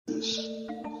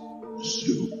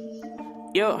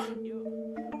Yo,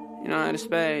 out of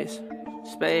space.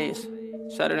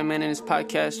 Shout out to man in his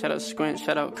podcast. Shout out Squint.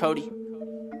 Shout out Cody.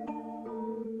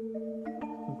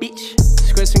 Beach.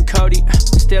 Squints and Cody.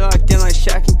 Still locked in like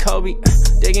Shaq and Kobe.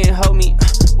 They can't hold me.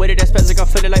 Weighted that spaz like I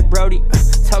feel it like Brody.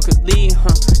 Talk with Lee,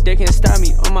 They can't stop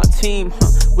me on my team,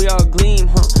 We all gleam,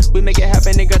 We make it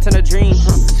happen, they got to the dream,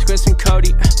 Squints and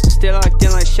Cody. Still locked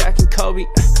in like Shaq and Kobe.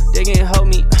 They can't hold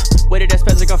me. Weighted that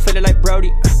spaz like I feel it like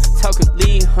Brody. Talk with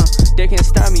Lee, They can't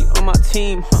stop me on my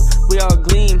team, We all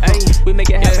gleam, We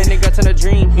make it happen, they got to the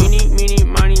dream. Meanie,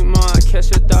 money, ma. I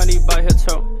catch a thotty by her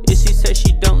toe. If she say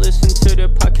she don't listen to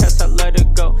the podcast, I let her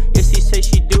go. If she say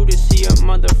she do this, she a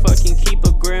motherfucking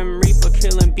keeper. Grim Reaper,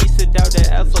 killing beasts without the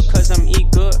effort, cause I'm eat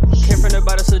good. Came from the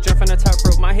bottom, so jump from the top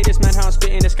rope. My haters mad how I'm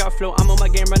spitting the scout flow. I'm on my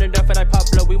game, running up and I pop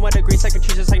low. We want the green second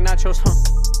cheese just like nachos,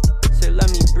 Say let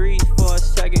me breathe for a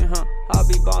second, I'll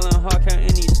be ballin' hard,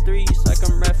 counting these threes like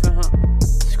I'm reffin',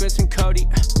 Squints and Cody,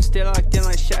 still locked in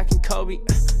like Shaq and Kobe.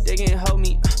 They can't hold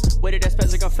me, weighted that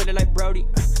spaz like I feel it like Brody.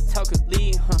 Talk with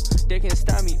Lee, They can't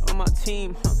stop me on my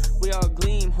team, We all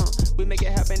gleam, We make it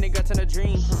happen, they got to the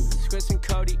dream, Squints and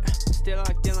Cody, still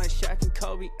locked in like Shaq and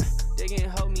Kobe. They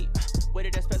can't hold me,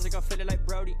 weighted that spaz like I feel it like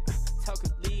Brody. Talk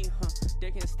with Lee, They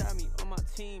can't stop me on my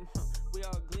team, We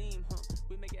all gleam,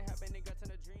 We make it happen, they got to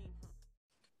the dream.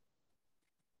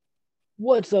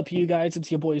 What's up, you guys?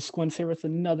 It's your boy Squint here with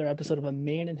another episode of A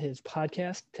Man and His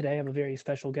Podcast. Today I have a very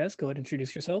special guest. Go ahead and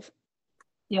introduce yourself.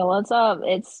 Yo, what's up?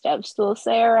 It's Stepstool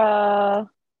Sarah.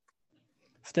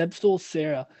 Stepstool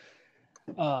Sarah.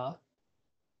 I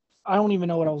don't even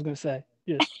know what I was going to say.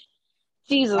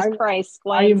 Jesus Christ,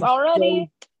 Squint,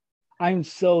 already? I'm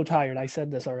so tired. I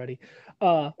said this already.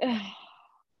 If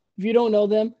you don't know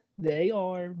them, they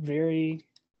are very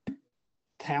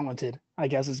talented, I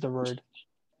guess is the word.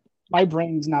 My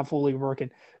brain's not fully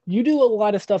working. You do a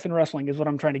lot of stuff in wrestling is what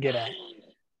I'm trying to get at.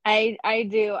 I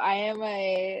do. I am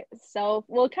a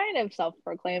kind of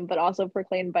self-proclaimed, but also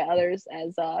proclaimed by others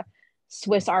as a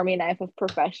Swiss Army knife of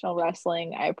professional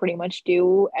wrestling. I pretty much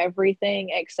do everything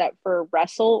except for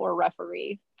wrestle or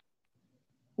referee.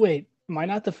 Wait, am I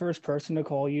not the first person to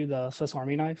call you the Swiss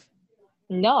Army knife?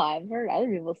 No, I've heard other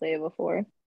people say it before.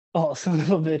 Oh, son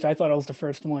of a bitch. I thought I was the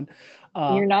first one.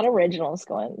 You're not original,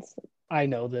 Squint. I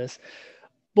know this.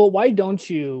 But why don't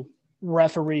you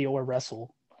referee or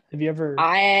wrestle? Have you ever So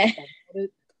I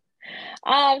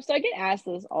get asked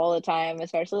this all the time,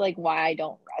 especially like why I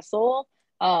don't wrestle.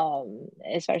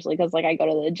 Especially because like I go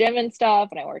to the gym and stuff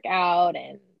and I work out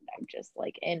and I'm just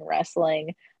like in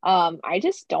wrestling. I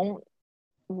just don't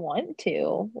want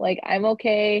to. Like I'm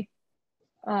okay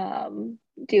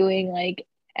doing like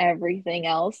everything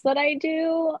else that I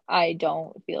do. I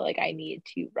don't feel like I need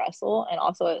to wrestle, and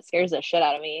also it scares the shit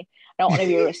out of me. I don't want to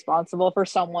be responsible for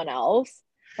someone else.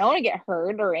 I don't want to get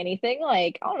hurt or anything.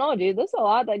 Like I don't know, dude, there's a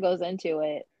lot that goes into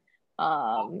it.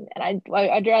 And I'd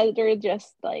rather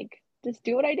just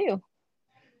do what I do.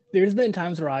 There's been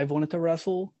times where I've wanted to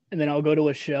wrestle and then I'll go to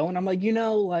a show and I'm like,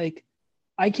 like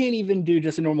I can't even do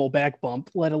just a normal back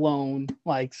bump, let alone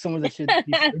like some of the shit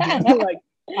like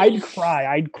I'd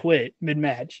cry. I'd quit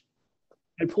mid-match.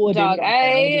 I'd pull a dog.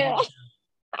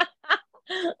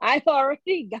 I've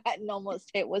already gotten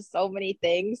almost hit with so many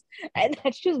things, and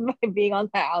that's just by being on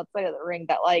the outside of the ring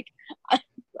that like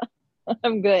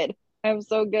I'm good. I'm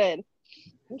so good.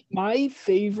 My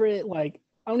favorite, like,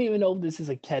 I don't even know if this is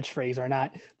a catchphrase or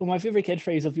not, but my favorite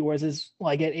catchphrase of yours is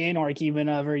like at Anarchy,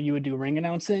 whenever you would do ring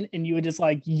announcing and you would just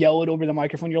like yell it over the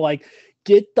microphone. You're like,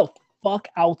 get the fuck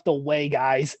out the way,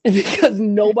 guys, because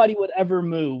nobody would ever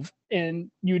move,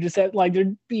 and you just have like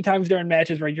there'd be times during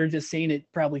matches where you're just saying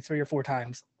it probably 3 or 4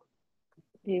 times.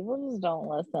 People just don't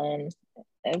listen.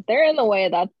 If they're in the way,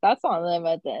 that's on them.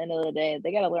 At the end of the day,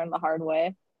 they got to learn the hard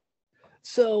way.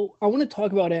 So I want to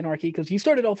talk about Anarchy because you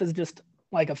started off as just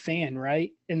like a fan,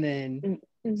 right? And then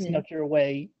snuck your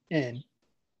way in.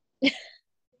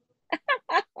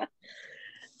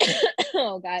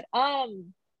 Oh God.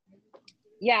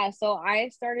 Yeah, so I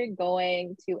started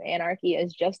going to Anarchy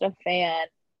as just a fan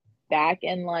back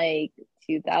in like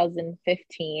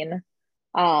 2015.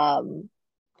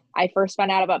 I first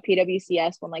found out about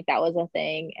PWCS when like that was a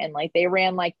thing, and like they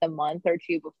ran like the month or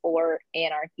two before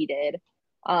Anarchy did.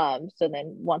 So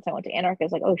then once I went to Anarchy, I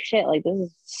was like, oh shit, like this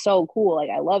is so cool.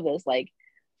 Like I love this. Like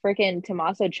freaking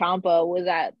Tommaso Ciampa was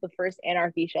at the first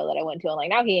Anarchy show that I went to, and like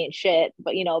now he ain't shit,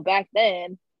 but you know, back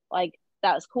then, like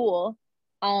that was cool.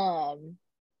 And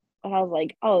I was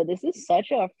like, oh, this is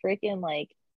such a freaking like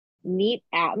neat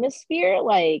atmosphere.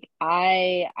 Like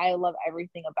I love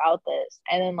everything about this.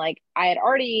 And then like I had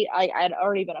already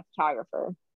been a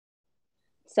photographer.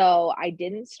 So I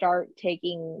didn't start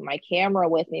taking my camera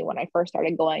with me when I first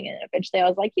started going. And eventually I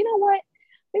was like, you know what?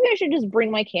 Maybe I should just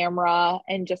bring my camera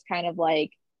and just kind of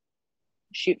like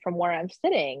shoot from where I'm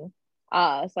sitting.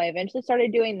 So I eventually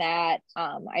started doing that.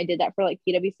 I did that for like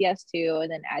PWCS too. And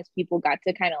then as people got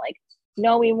to kind of like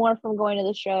know me more from going to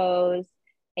the shows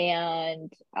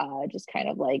and just kind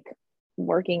of like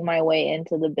working my way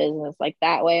into the business like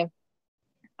that way,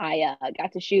 I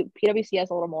got to shoot PWCS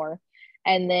a little more.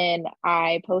 And then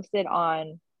I posted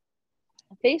on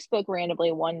Facebook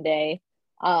randomly one day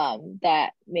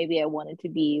that maybe I wanted to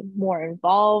be more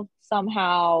involved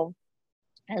somehow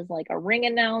as like a ring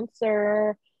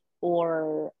announcer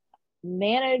or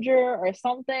manager or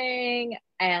something.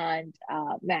 And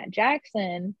Matt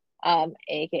Jackson,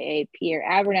 aka Pierre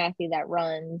Abernathy, that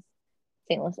runs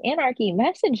St. Louis Anarchy,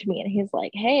 messaged me and he's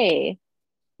like, hey,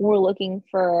 we're looking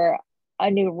for a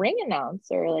new ring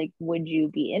announcer. Like, would you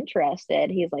be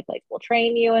interested? He's like, we'll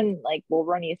train you and like we'll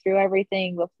run you through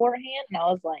everything beforehand. And I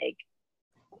was like,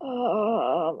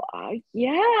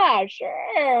 yeah,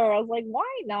 sure. I was like,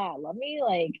 why not? Let me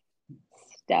like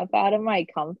step out of my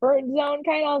comfort zone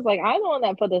kind of. I was like, I'm the one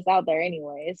that put this out there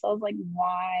anyway. So I was like,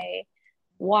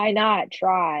 why not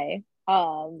try?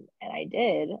 And I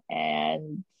did,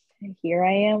 and here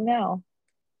I am now.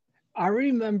 I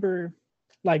remember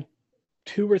like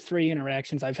 2 or 3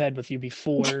 interactions I've had with you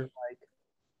before like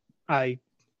I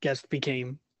guess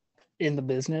became in the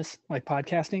business, like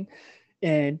podcasting.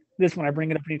 And this one I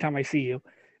bring it up anytime I see you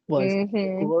was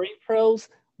Glory Pros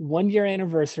 1-year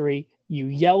anniversary. You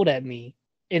yelled at me,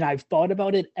 and I've thought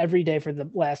about it every day for the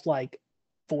last like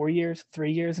 3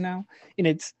 years now.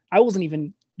 And I wasn't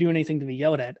even doing anything to be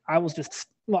yelled at. I was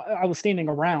standing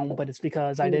around, but it's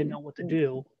because I didn't know what to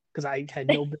do because I had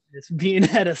no business being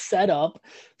at a setup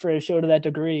for a show to that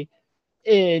degree.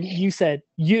 And you said,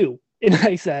 you. And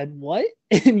I said, what?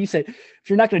 And you said, if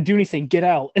you're not going to do anything, get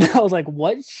out. And I was like,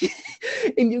 what?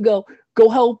 And you go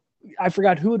help. I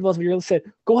forgot who it was, but you said,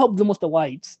 go help them with the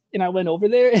lights. And I went over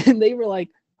there and they were like,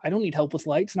 I don't need help with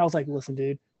lights. And I was like, listen,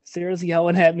 dude, Sarah's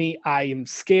yelling at me. I am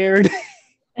scared.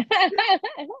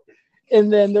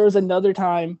 And then there was another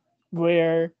time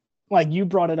where like you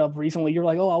brought it up recently. You're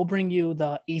like, oh, I'll bring you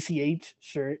the ACH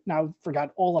shirt. And I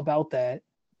forgot all about that.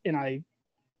 And I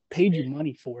paid you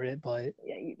money for it, but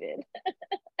yeah, you did.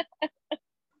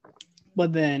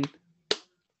 But then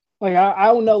like I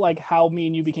don't know like how me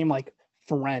and you became like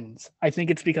friends. I think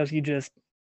it's because you just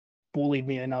bullied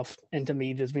me enough into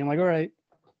me just being like, all right.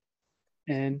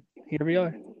 And here we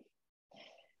are.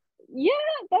 Yeah,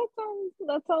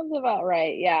 that sounds about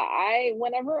right. Yeah,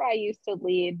 whenever I used to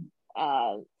lead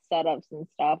setups and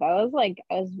stuff, I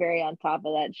was very on top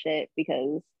of that shit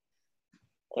because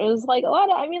it was like a lot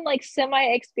of, I mean, like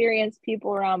semi-experienced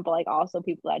people around, but like also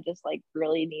people that just like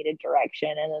really needed direction.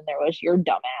 And then there was your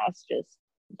dumbass just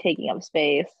taking up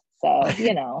space. So,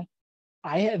 you know.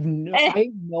 I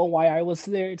know why I was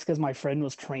there. It's because my friend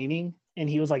was training and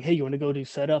he was like, hey, you want to go do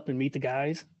setup and meet the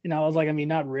guys? And I was like, I mean,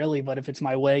 not really, but if it's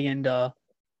my way into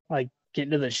like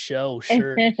getting to the show,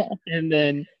 sure. And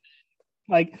then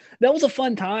like that was a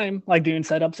fun time, like doing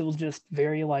setups. It was just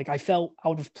very like I felt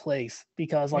out of place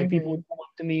because like people would come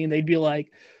up to me and they'd be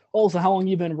like, oh, so how long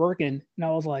you been working? And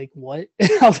I was like, what?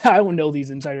 I don't know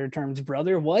these insider terms,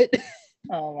 brother. What?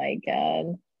 Oh my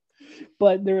God.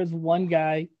 But there was one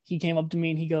guy, he came up to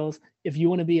me and he goes, if you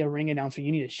want to be a ring announcer,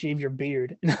 you need to shave your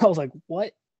beard. And I was like,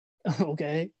 what?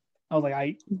 Okay. I was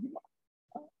like,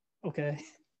 okay.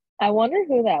 I wonder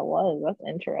who that was. That's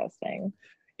interesting.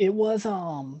 It was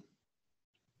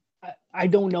I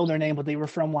don't know their name, but they were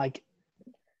from like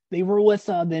they were with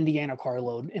the Indiana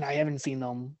Carload, and I haven't seen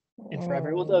them in forever.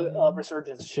 It was a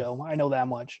Resurgence show. I know that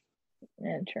much.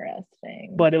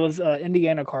 Interesting. But it was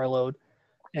Indiana Carload,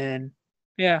 and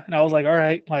yeah, and I was like, all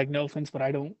right, like no offense, but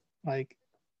I don't like.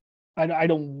 I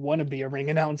don't want to be a ring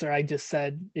announcer. I just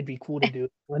said it'd be cool to do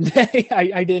it one day.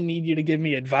 I didn't need you to give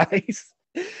me advice.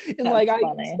 And That's like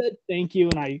funny. I said thank you,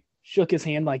 and I shook his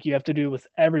hand like you have to do with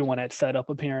everyone at setup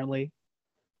apparently.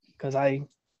 Because I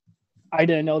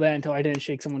didn't know that until I didn't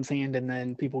shake someone's hand, and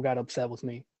then people got upset with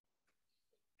me.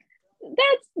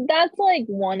 That's like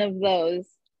one of those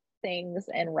things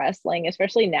in wrestling,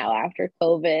 especially now after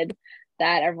COVID,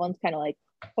 that everyone's kind of like,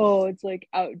 oh, it's like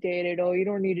outdated. Oh, you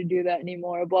don't need to do that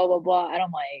anymore. Blah blah blah. And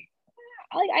I'm like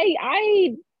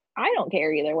I don't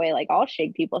care either way. Like I'll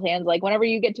shake people's hands. Like whenever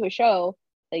you get to a show,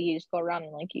 like you just go around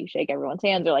and like you shake everyone's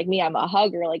hands. Or like me, I'm a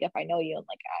hugger. Like if I know you, and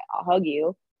like I'll hug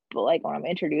you. But like when I'm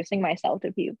introducing myself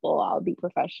to people, I'll be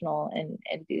professional and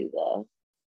do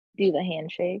the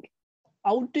handshake.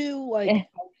 I'll do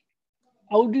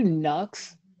Nux,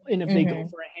 and if they go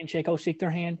for a handshake, I'll shake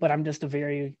their hand. But I'm just a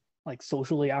very like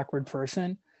socially awkward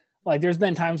person. Like there's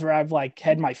been times where I've like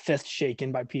had my fist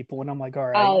shaken by people and I'm like, all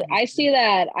right. Oh, I see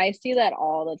that. I see that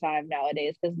all the time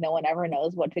nowadays because no one ever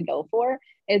knows what to go for.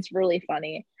 It's really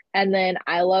funny. And then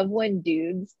I love when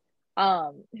dudes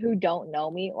who don't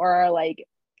know me or are like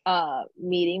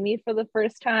meeting me for the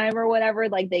first time or whatever,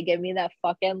 like they give me that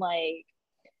fucking like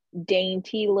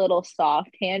dainty little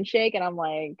soft handshake and I'm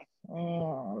like,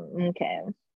 okay.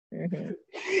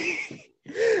 Mm-hmm.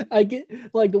 I get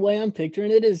like the way I'm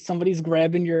picturing it is somebody's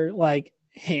grabbing your like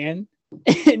hand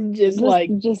and just like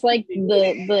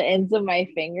the ends of my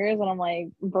fingers and I'm like,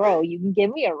 bro, you can give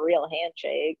me a real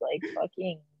handshake, like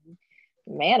fucking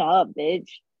man up, bitch.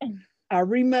 I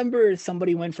remember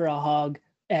somebody went for a hug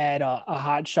at a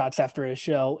Hot Shots after a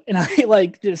show and I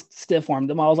like just stiff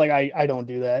armed them. I was like, I don't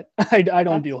do that. I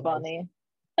don't do funny.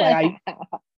 Like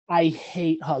I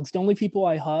hate hugs. The only people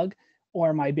I hug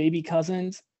are my baby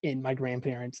cousins and my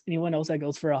grandparents. Anyone else that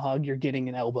goes for a hug, you're getting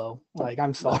an elbow. Like,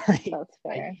 I'm sorry. That's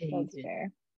fair. That's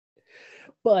fair.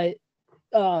 But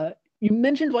you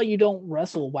mentioned why you don't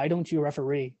wrestle. Why don't you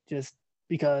referee? Just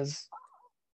because.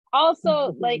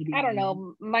 Also, like, I don't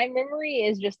know. My memory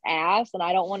is just ass, and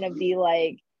I don't want to be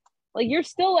like you're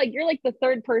still like you're like the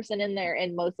third person in there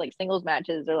in most like singles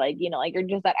matches, or like, you know, like you're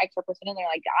just that extra person in there.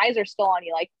 Like the eyes are still on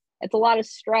you. Like it's a lot of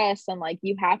stress, and like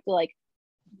you have to like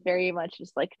very much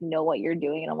just like know what you're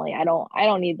doing. And I'm like, I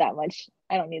don't need that much.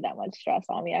 I don't need that much stress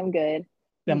on me. I'm good.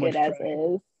 I'm good as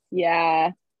is.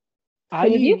 Yeah.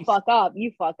 If you fuck up,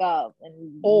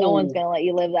 and no one's gonna let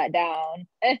you live that down.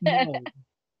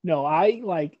 No, I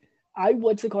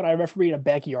what's it called? I refereed a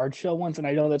backyard show once, and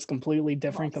I know that's completely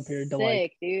different compared to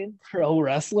like pro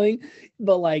wrestling.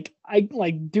 But like I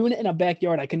like doing it in a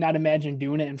backyard, I cannot imagine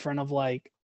doing it in front of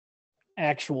like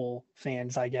actual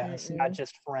fans, I guess, not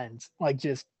just friends. Like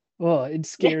just it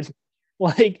scares me.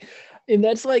 Like, and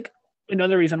that's like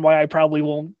another reason why I probably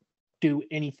won't do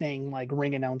anything like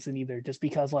ring announcing either, just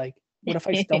because like what if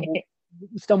I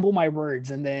stumble my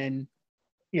words and then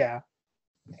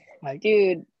like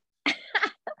dude.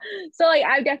 So like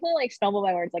I've definitely like stumbled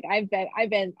my words. Like I've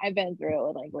been through it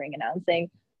with like ring announcing,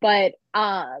 but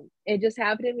it just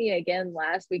happened to me again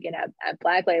last weekend at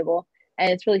Black Label.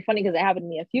 And it's really funny because it happened to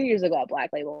me a few years ago at Black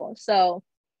Label. So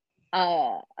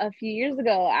a few years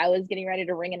ago, I was getting ready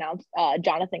to ring announce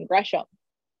Jonathan Gresham,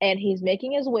 and he's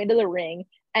making his way to the ring,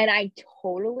 and I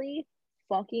totally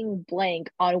fucking blank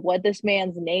on what this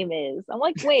man's name is. I'm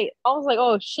like, wait, I was like,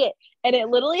 oh shit. And it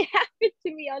literally happened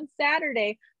to me on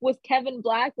Saturday with Kevin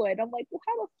Blackwood. I'm like, well,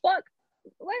 how the fuck?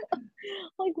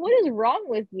 What is wrong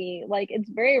with me? Like, it's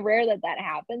very rare that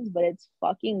happens, but it's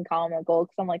fucking comical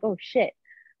because I'm like, oh shit.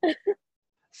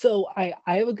 So I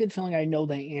have a good feeling I know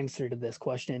the answer to this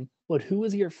question, but who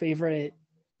is your favorite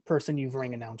person you've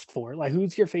ring announced for? Like,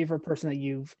 who's your favorite person that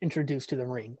you've introduced to the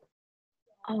ring?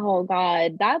 Oh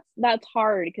God, that's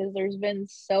hard because there's been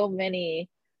so many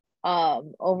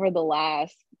over the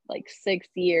last like 6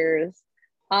 years.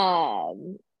 I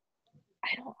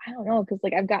don't know, because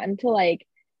like I've gotten to like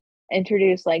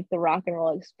introduce like the Rock and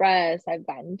Roll Express. I've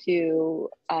gotten to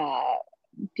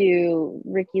do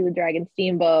Ricky the Dragon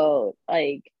Steamboat.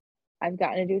 Like I've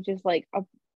gotten to do just like a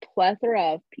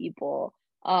plethora of people.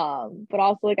 But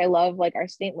also like I love like our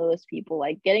St. Louis people.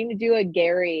 Like getting to do a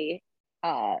Gary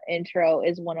intro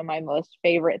is one of my most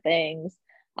favorite things.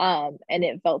 And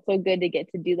it felt so good to get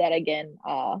to do that again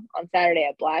on Saturday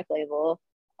at Black Label.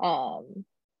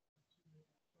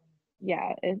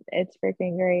 Yeah, it's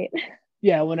freaking great.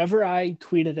 Yeah, whenever I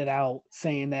tweeted it out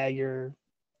saying that you're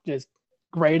just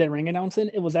great at ring announcing,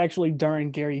 it was actually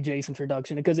during Gary J's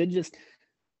introduction because it just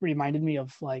reminded me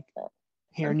of like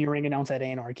hearing you ring announce at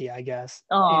Anarchy, I guess.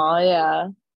 Oh yeah.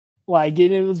 Like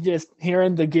it was just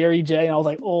hearing the Gary J, and I was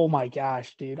like, oh my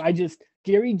gosh, dude.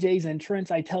 Gary J's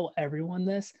entrance, I tell everyone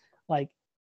this, like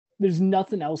there's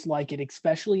nothing else like it,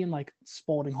 especially in like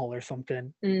Spalding Hall or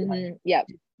something. Mm-hmm. Yep.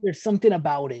 There's something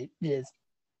about it.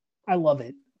 I love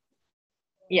it.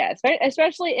 Yeah,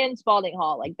 especially in Spalding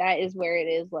Hall. Like that is where it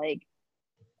is like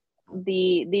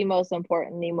the most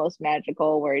important, the most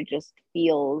magical, where it just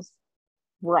feels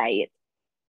right.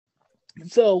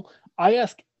 So I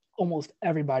ask almost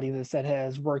everybody this that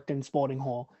has worked in Spalding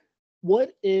Hall,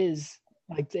 what is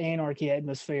like the Anarchy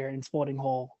atmosphere in Spalding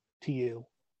Hall to you?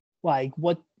 Like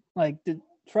what like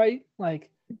try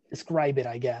like describe it,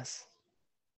 I guess.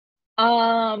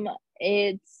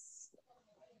 It's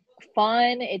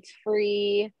fun, it's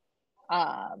free.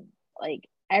 Like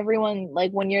everyone,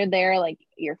 like when you're there, like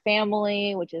your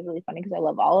family, which is really funny because I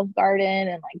love Olive Garden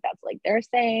and like that's like their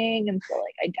saying, and so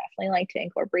like I definitely like to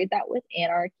incorporate that with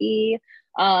Anarchy.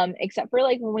 Except for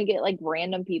like when we get like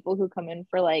random people who come in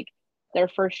for like their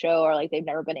first show, or like they've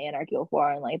never been to Anarchy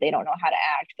before and like they don't know how to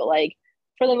act. But like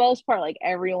for the most part, like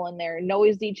everyone there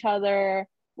knows each other.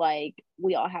 Like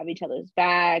we all have each other's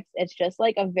backs. It's just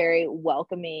like a very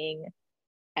welcoming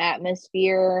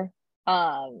atmosphere.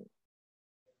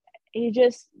 It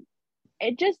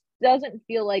just doesn't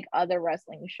feel like other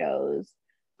wrestling shows.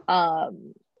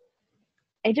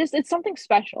 It's something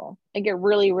special. Like it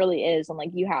really, really is. And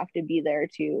like you have to be there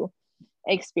to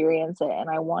experience it. And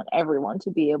I want everyone to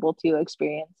be able to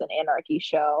experience an Anarchy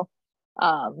show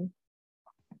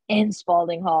in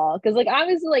Spalding Hall. Because like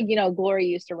obviously, like, you know, Glory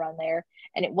used to run there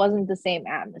and it wasn't the same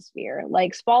atmosphere.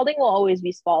 Like Spalding will always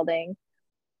be Spalding.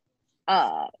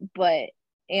 But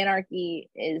Anarchy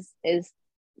is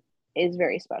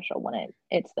very special when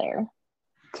it's there.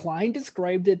 Klein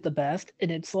described it the best, and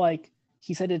it's like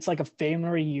he said it's like a family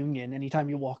reunion anytime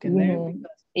you walk in there.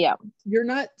 Yeah, you're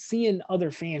not seeing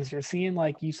other fans. You're seeing,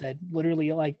 like you said,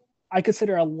 literally, like I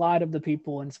consider a lot of the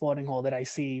people in Spalding Hall that I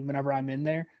see whenever I'm in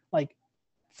there like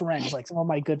friends, like some of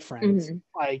my good friends.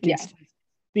 Like it's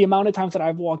the amount of times that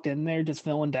I've walked in there just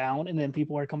filling down, and then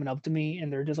people are coming up to me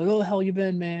and they're just like, "Oh, the hell you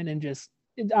been, man?" And just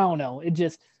I don't know. It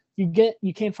just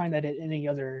you can't find that at any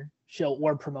other show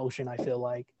or promotion. I feel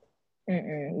like.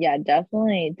 Yeah,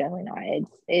 definitely not.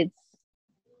 It's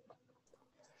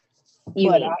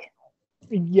unique.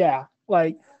 But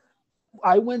like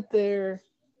I went there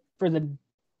for the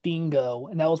bingo,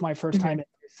 and that was my first time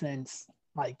since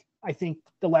like I think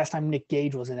the last time Nick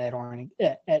Gage was in at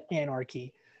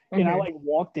Anarchy. And I like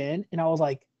walked in and I was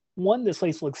like, one, this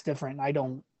place looks different. I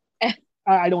don't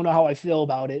know how I feel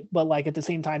about it, but like at the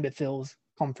same time it feels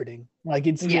comforting. Like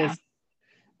it's just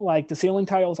like the ceiling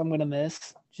tiles I'm gonna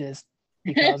miss just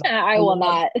because I will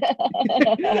not.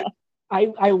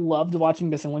 I loved watching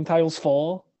the ceiling tiles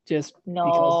fall just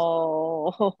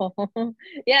because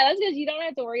yeah, that's because you don't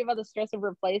have to worry about the stress of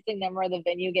replacing them or the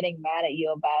venue getting mad at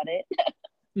you about it.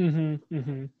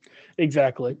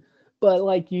 Exactly. But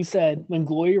like you said, when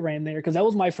Glory ran there, because that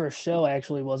was my first show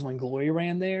actually, was when Glory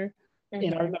ran there.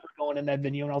 And I remember going in that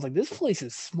venue and I was like, this place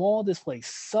is small. This place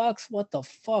sucks. What the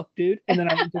fuck, dude? And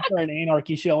then I went to an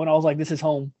Anarchy show and I was like, this is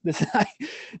home. This is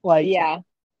like, yeah.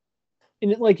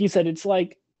 And like you said, it's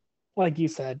like you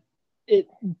said,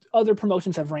 other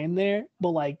promotions have ran there, but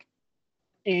like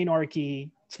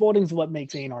Anarchy, Spalding's what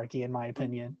makes Anarchy, in my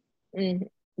opinion.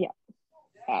 Yeah,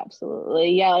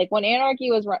 absolutely. Yeah, like when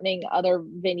Anarchy was running other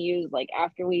venues, like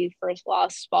after we first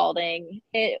lost Spalding,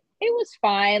 it was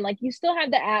fine. Like you still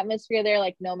have the atmosphere there,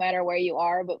 like no matter where you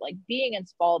are, but like being in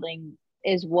Spalding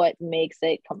is what makes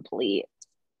it complete.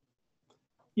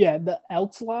 Yeah, the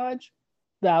Elks Lodge,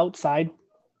 the outside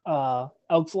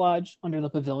Elks Lodge under the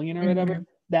pavilion or whatever.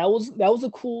 That was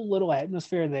a cool little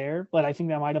atmosphere there, but I think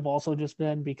that might have also just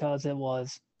been because it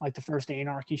was like the first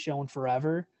Anarchy show in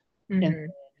forever. And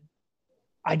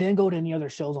I didn't go to any other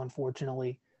shows,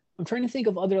 unfortunately. I'm trying to think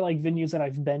of other like venues that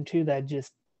I've been to that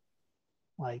just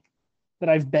like that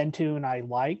I've been to and I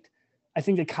liked. I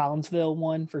think the Collinsville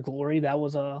one for Glory, that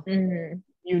was a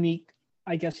unique,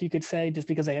 I guess you could say, just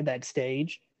because they had that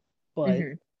stage. But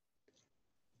I'm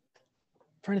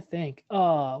trying to think.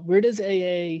 Where does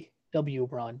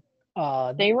AAW run?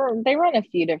 They run a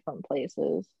few different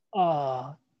places.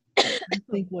 I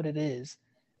think what it is.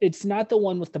 It's not the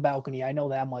one with the balcony. I know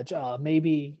that much.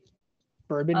 Maybe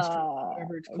Bourbon Street,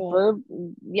 whatever it's called.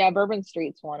 Bourbon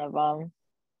Street's one of them.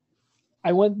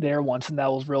 I went there once and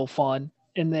that was real fun.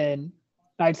 And then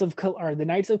the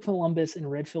Knights of Columbus in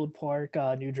Ridgefield Park,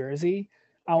 New Jersey.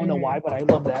 I don't know why, but I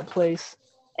love that place.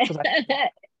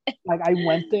 I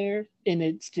went there and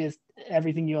it's just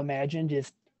everything you imagine,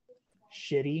 just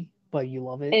shitty, but you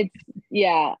love it.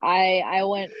 I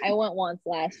went once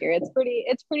last year. It's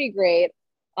pretty great.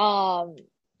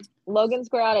 Logan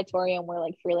Square Auditorium, where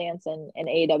like Freelance and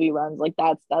AEW runs, like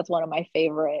that's one of my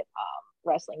favorite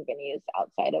wrestling venues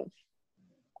outside of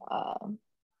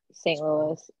St.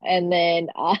 Louis. And then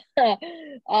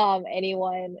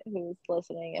anyone who's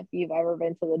listening, if you've ever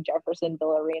been to the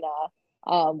Jeffersonville Arena,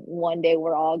 one day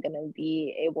we're all gonna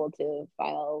be able to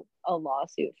file a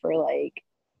lawsuit for like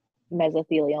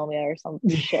mesothelioma or some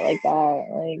shit like that.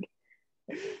 Like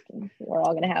we're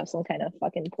all gonna have some kind of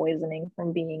fucking poisoning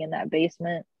from being in that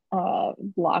basement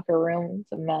locker room.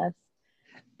 It's a mess.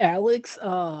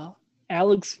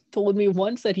 Alex told me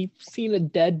once that he'd seen a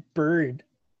dead bird.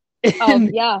 Oh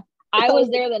yeah, I was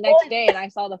there the next day and I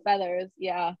saw the feathers.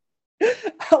 Yeah,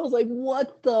 I was like,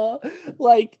 what the,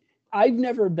 like, I've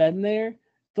never been there,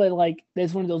 but like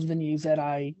there's one of those venues that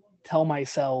I tell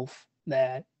myself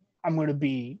that I'm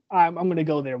gonna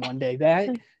go there one day. That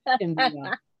in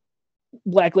the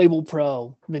Black Label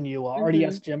Pro venue,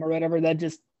 RDS Gym or whatever, that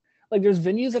just like there's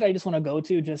venues that I just want to go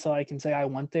to just so I can say I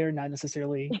went there, not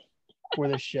necessarily for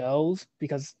the shows,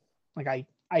 because like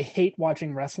I hate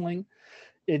watching wrestling.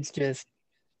 It's just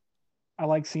I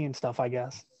like seeing stuff, I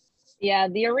guess. Yeah,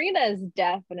 the arena is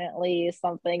definitely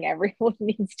something everyone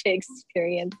needs to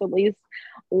experience at least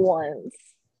once.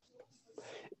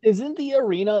 Isn't the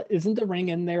ring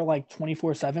in there like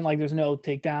 24/7? Like there's no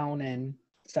takedown and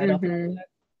setup and all Mm-hmm. that?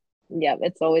 Yep,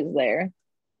 it's always there.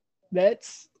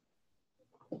 That's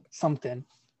something.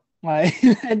 Like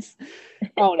that's I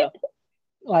don't know.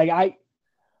 Like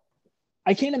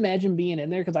I can't imagine being in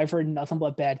there because I've heard nothing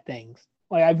but bad things.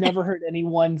 Like I've never heard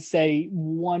anyone say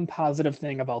one positive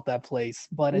thing about that place,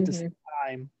 but at the Mm-hmm. same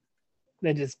time,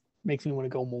 that just makes me want to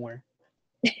go more.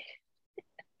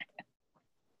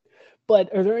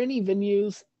 But are there any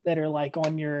venues that are like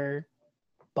on your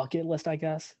bucket list, I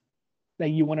guess, that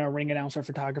you want to ring announcer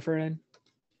photographer in?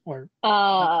 Or Um,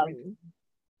 I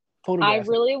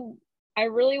photographer? really, I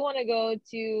really want to go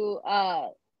to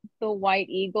the White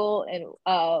Eagle in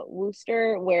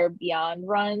Worcester where Beyond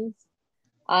runs.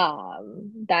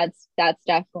 That's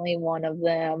definitely one of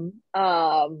them.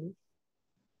 I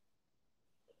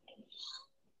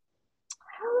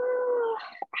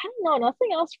don't know, nothing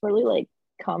else really like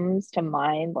comes to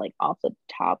mind like off the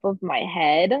top of my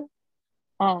head.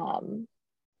 Um,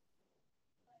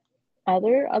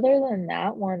 other than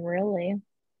that one, really.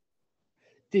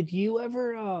 Did you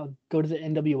ever go to the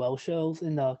NWL shows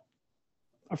in the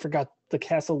I forgot the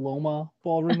Casa Loma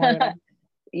ballroom or whatever?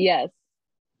 Yes,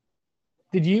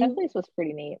 Did that you place was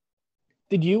pretty neat.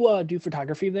 do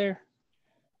photography there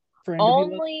for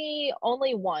NWL?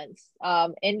 Only once.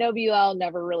 NWL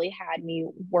never really had me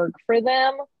work for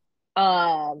them.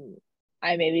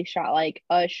 I maybe shot like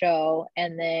a show,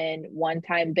 and then one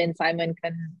time Ben Simon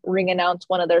can ring announce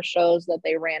one of their shows that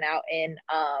they ran out in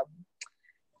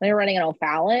they were running in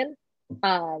O'Fallon.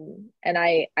 And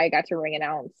I got to ring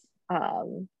announce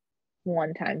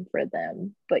one time for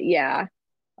them. But yeah,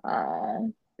 uh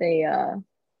they uh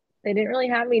they didn't really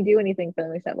have me do anything for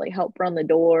them except like help run the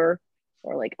door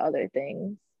or like other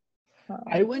things,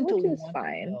 I went to which is one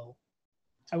fine. show.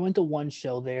 I went to one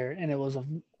show there, and it was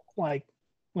like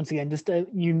once again just a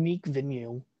unique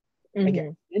venue. Like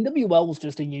Mm-hmm. NWL was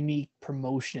just a unique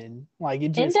promotion. Like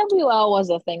it just NWL was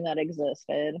a thing that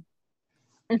existed.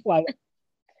 like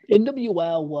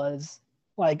NWL was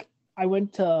like I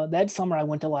went to that summer. I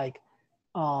went to like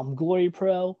Glory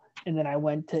Pro, and then I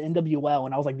went to NWL,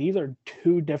 and I was like, these are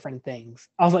two different things.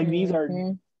 I was like, these are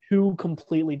Mm-hmm. two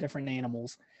completely different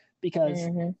animals because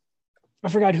Mm-hmm. I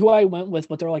forgot who I went with,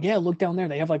 but they're like, yeah, look down there.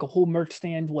 They have like a whole merch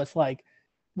stand with like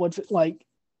what's it like?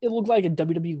 It looked like a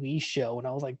WWE show, and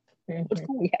I was like, what's Mm-hmm.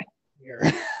 going Yeah. on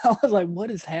here? I was like,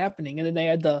 what is happening? And then they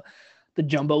had the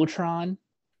jumbotron,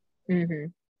 Mm-hmm.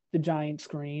 the giant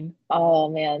screen. Oh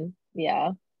man.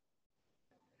 Yeah.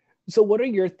 So, what are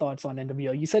your thoughts on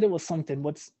NWO? You said it was something.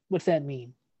 What's that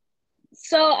mean?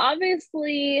 So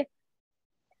obviously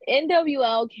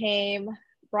NWL came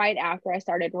right after I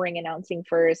started ring announcing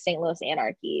for St. Louis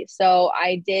Anarchy. So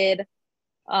I did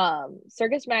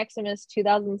Circus Maximus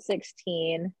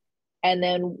 2016, and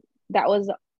then that was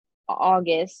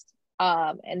August.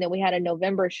 And then we had a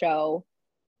November show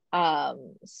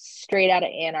straight out of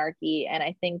Anarchy, and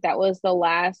I think that was the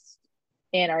last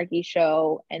Anarchy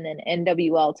show, and then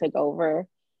NWL took over.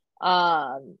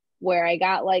 Where I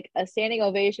got like a standing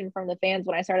ovation from the fans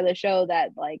when I started the show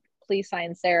that like please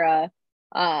sign Sarah.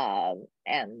 And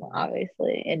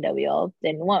obviously NWL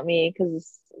didn't want me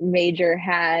because Major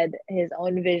had his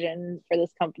own vision for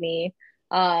this company.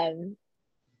 And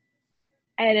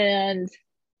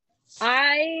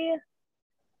I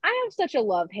I have such a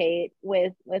love hate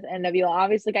with NWL.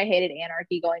 Obviously, I hated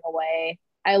Anarchy going away.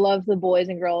 I love the boys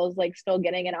and girls like still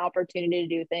getting an opportunity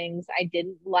to do things. I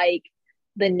didn't like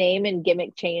the name and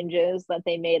gimmick changes that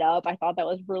they made up. I thought that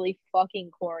was really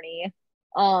fucking corny.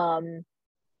 Um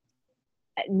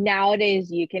Nowadays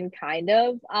you can kind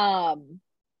of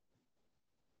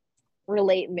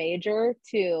relate Major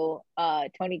to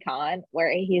Tony Khan,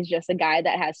 where he's just a guy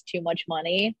that has too much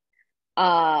money.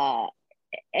 Uh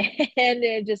and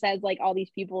it just has like all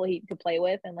these people he could play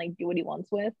with and like do what he wants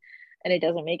with, and it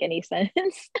doesn't make any sense.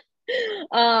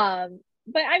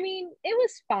 But I mean it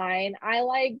was fine. I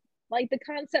like the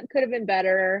concept could have been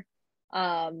better.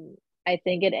 I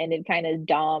think it ended kind of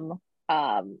dumb.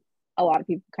 A lot of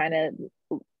people kind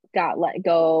of got let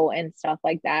go and stuff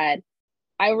like that.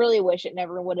 I really wish it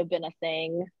never would have been a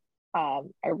thing. I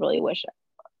really wish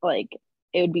like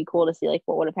it would be cool to see like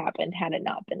what would have happened had it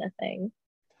not been a thing.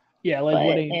 Yeah, like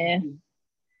what But it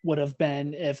would have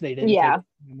been if they didn't take yeah.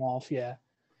 him off. Yeah,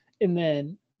 and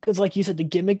then because like you said, the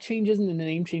gimmick changes and the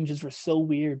name changes were so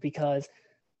weird because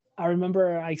I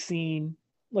remember I seen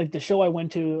like the show I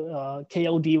went to,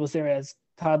 KLD was there as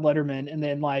Todd Letterman, and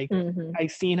then like Mm-hmm. I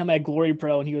seen him at Glory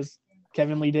Pro and he was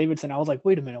Kevin Lee Davidson. I was like,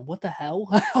 wait a minute, what the hell?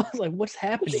 I was like, what's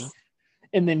happening?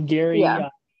 And then Gary Yeah.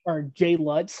 or Jay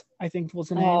Lutz, I think was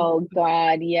the name. Oh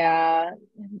God, yeah.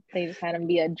 They just had him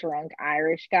be a drunk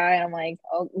Irish guy. I'm like,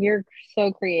 oh, you're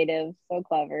so creative, so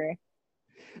clever.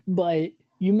 But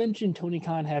you mentioned Tony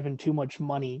Khan having too much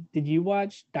money. Did you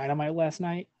watch Dynamite last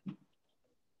night?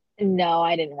 No,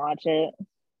 I didn't watch it.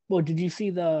 Well, did you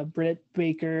see the Britt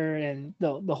Baker and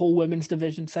the whole women's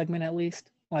division segment at least?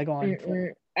 Like on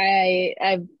Mm-mm.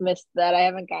 I've missed that. I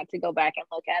haven't got to go back and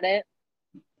look at it.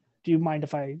 Do you mind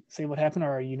if I say what happened,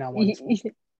 or are you not wanting to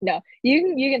spoil? No,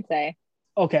 you can say.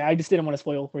 Okay, I just didn't want to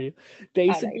spoil for you. Oh, no,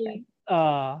 Basically,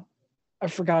 I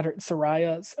forgot her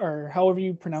Saraya, or however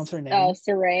you pronounce her name. Oh,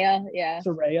 Saraya, yeah.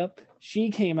 Saraya.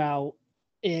 She came out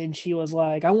and she was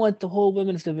like, "I want the whole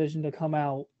women's division to come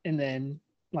out," and then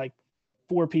like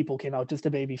 4 people came out, just the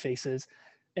baby faces,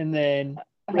 and then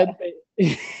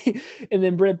and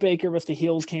then Britt Baker with the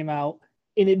heels came out,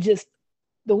 and it just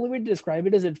the only way to describe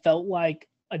it is it felt like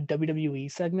a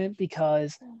WWE segment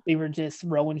because they were just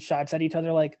throwing shots at each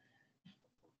other. Like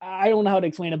I don't know how to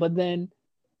explain it, but then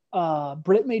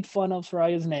Britt made fun of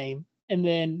Soraya's name, and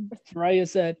then Soraya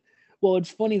said, "Well, it's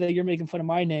funny that you're making fun of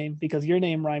my name because your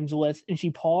name rhymes with," and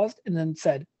she paused and then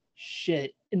said,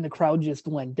 "Shit," and the crowd just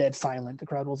went dead silent. The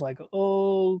crowd was like,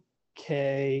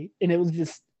 "Okay," and it was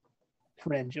just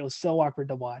cringe. It was so awkward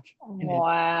to watch.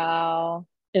 Wow.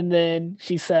 And then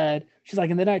she's like,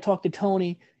 and then I talked to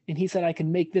Tony, and he said I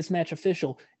can make this match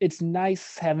official. It's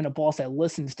nice having a boss that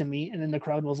listens to me. And then the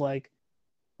crowd was like,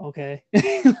 okay,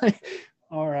 like,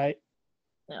 all right.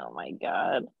 Oh my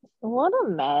God. What a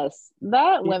mess.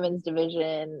 That Yeah. women's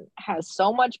division has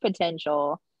so much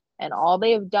potential, and all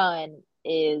they've done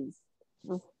is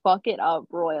fuck it up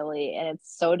royally, and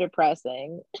it's so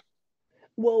depressing.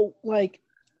 Well, like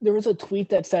there was a tweet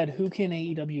that said, "Who can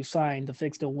AEW sign to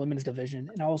fix the women's division?"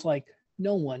 And I was like,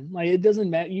 no one. Like it doesn't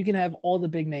matter. You can have all the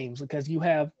big names because you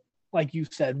have, like you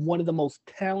said, one of the most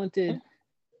talented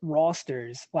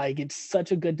rosters. Like it's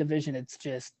such a good division. It's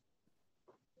just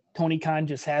Tony Khan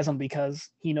just has them because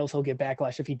he knows he'll get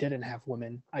backlash if he didn't have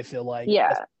women. I feel like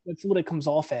Yeah. that's what it comes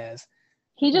off as.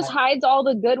 He just hides all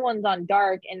the good ones on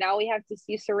Dark, and now we have to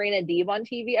see Serena Deeb on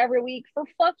TV every week for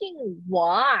fucking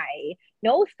why?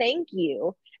 No, thank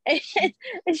you.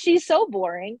 And she's so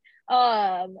boring.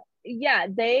 Yeah,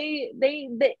 they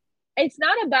it's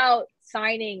not about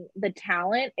signing the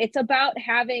talent. It's about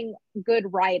having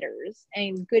good writers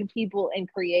and good people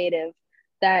and creative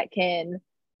that can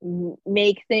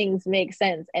make things make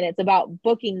sense. And it's about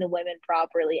booking the women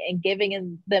properly and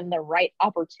giving them the right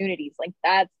opportunities. Like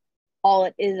that's all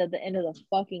it is at the end of the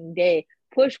fucking day.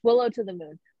 Push Willow to the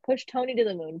moon, push Tony to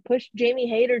the moon, push Jamie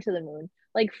Hayter to the moon.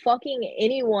 Like fucking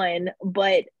anyone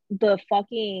but the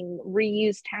fucking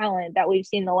reused talent that we've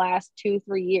seen the last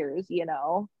 2-3 years, you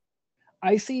know?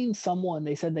 I seen someone,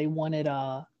 they said they wanted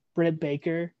Britt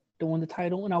Baker to win the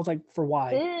title, and I was like, for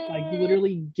why? Like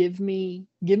literally give me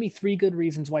 3 good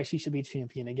reasons why she should be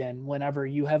champion again whenever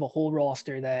you have a whole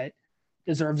roster that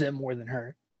deserves it more than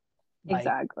her. Like,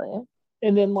 exactly.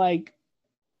 And then like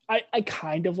I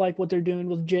kind of like what they're doing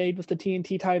with Jade with the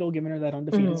TNT title, giving her that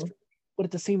undefeated streak. But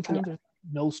at the same time, there's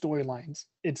no storylines.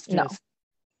 It's just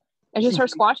it's just her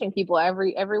squashing people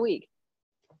every week.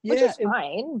 Yeah, which is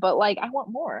fine, but like I want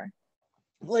more.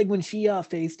 Like when she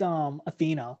faced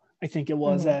Athena, I think it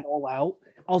was at All Out.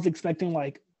 I was expecting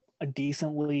like a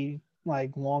decently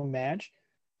like long match.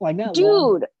 Like not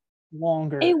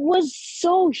longer. It was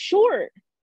so short.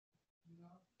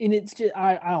 And it's just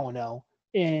I don't know.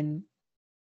 And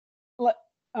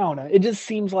I don't know. It just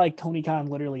seems like Tony Khan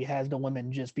literally has the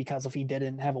women just because if he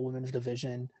didn't have a women's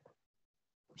division,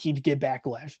 he'd get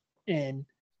backlash. And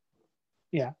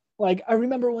yeah, like I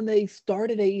remember when they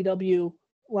started AEW,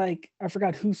 like I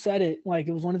forgot who said it. Like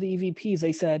it was one of the EVPs.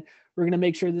 They said, we're going to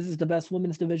make sure this is the best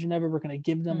women's division ever. We're going to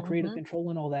give them creative control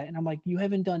and all that. And I'm like, you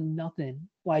haven't done nothing.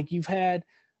 Like you've had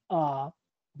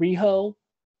Riho,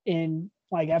 and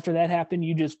like after that happened,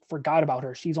 you just forgot about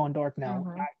her. She's on Dark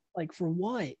now. Like for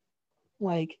what?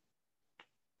 Like,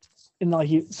 and like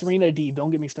Serena Deeb,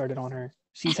 don't get me started on her.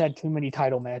 She's had too many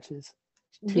title matches.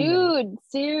 Dude,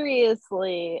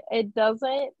 seriously, it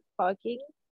doesn't fucking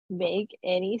make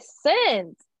any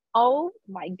sense. Oh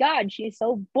my God, she's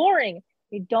so boring.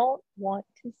 We don't want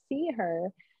to see her.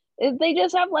 They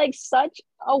just have like such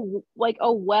a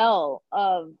well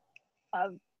of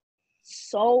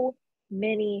so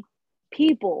many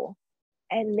people,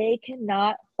 and they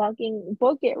cannot fucking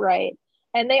book it right.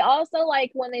 And they also,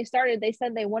 like, when they started, they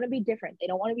said they want to be different. They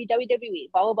don't want to be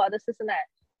WWE, blah, blah, blah, this, and that.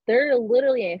 They're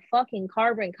literally a fucking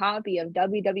carbon copy of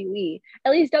WWE.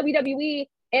 At least WWE,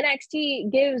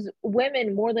 NXT gives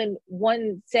women more than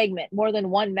one segment, more than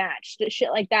one match, shit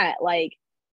like that. Like,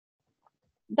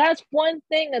 that's one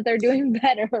thing that they're doing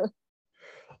better.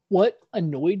 What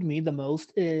annoyed me the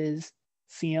most is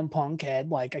CM Punk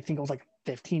had, like, I think it was like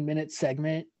a 15-minute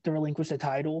segment to relinquish the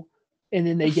title. And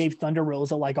then they gave Thunder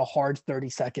Rosa like a hard 30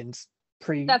 seconds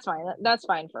That's fine. That's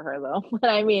fine for her, though. But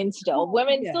I mean, still,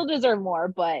 women still deserve more.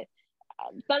 But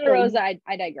Thunder Rosa,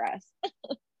 I digress.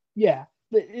 Yeah,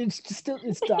 but it's just still,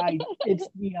 it's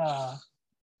the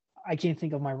I can't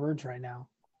think of my words right now.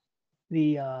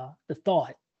 The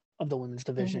thought of the women's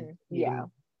division. Yeah.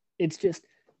 It's just,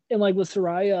 and like with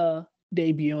Saraya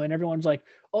debuting, everyone's like,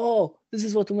 oh, this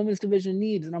is what the women's division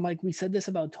needs. And I'm like, we said this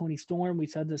about Toni Storm, we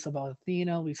said this about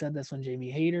Athena, we said this when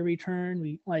Jamie Hayter returned.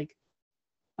 We, like,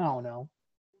 I don't know,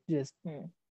 just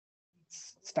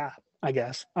stop, I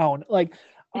guess. I don't, like,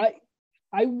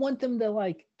 I want them to,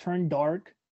 like, turn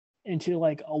dark into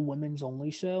like a women's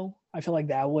only show. I feel like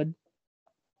that would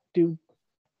do,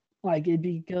 like, it'd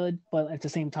be good, but at the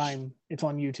same time it's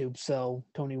on YouTube, so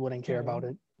Tony wouldn't care about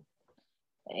it.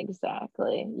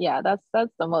 Exactly. Yeah,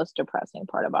 that's the most depressing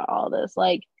part about all this.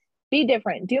 Like, be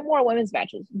different, do more women's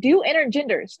matches, do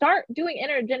intergender, start doing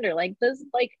intergender. Like, this,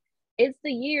 like, it's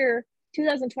the year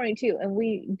 2022 and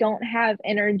we don't have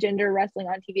intergender wrestling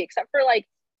on TV, except for like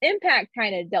Impact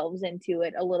kind of delves into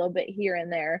it a little bit here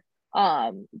and there.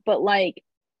 But like,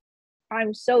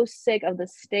 I'm so sick of the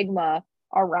stigma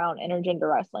around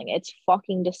intergender wrestling. It's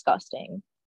fucking disgusting.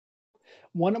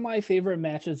 One of my favorite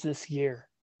matches this year,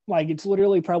 like, it's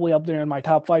literally probably up there in my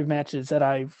top 5 matches that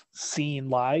I've seen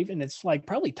live, and it's like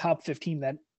probably top 15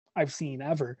 that I've seen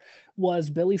ever, was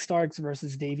Billy Starks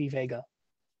versus Davey Vega.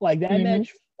 Like, that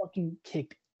match fucking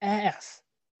kicked ass.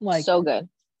 Like, so good.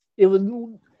 It was,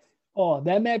 oh,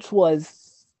 that match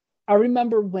was, I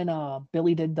remember when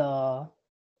Billy did the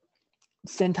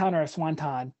senton or a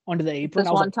swanton onto the apron.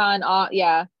 The swanton, like,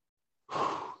 yeah.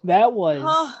 That was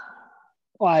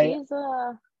like,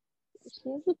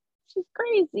 she's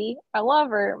crazy. I love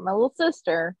her, my little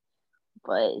sister,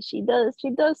 but she does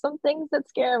some things that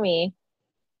scare me.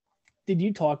 Did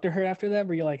you talk to her after that?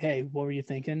 Were you like, hey, what were you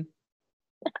thinking?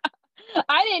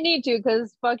 I didn't need to,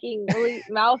 because fucking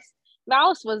Mouse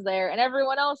was there and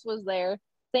everyone else was there.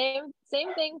 Same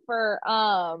thing for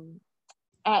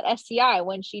at SCI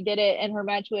when she did it in her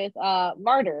match with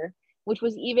Martyr, which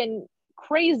was even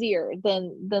crazier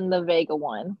than the Vega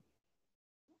one.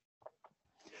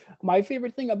 My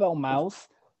favorite thing about Mouse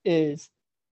is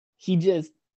he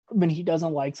just, when he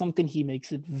doesn't like something, he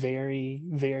makes it very,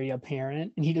 very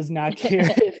apparent, and he does not care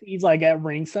if he's like at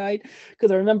ringside.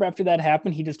 Because I remember after that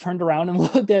happened, he just turned around and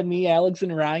looked at me, Alex,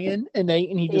 and Ryan, and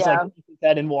he just like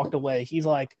that and walked away. He's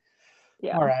like,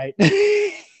 all right.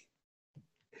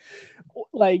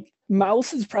 Like,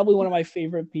 Mouse is probably one of my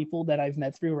favorite people that I've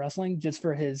met through wrestling, just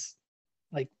for his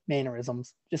like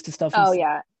mannerisms, just the stuff.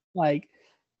 Like,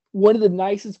 one of the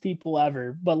nicest people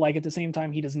ever, but like at the same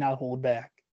time, he does not hold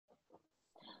back.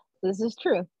 This is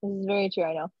true. This is very true.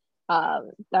 I know.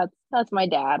 That's my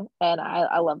dad, and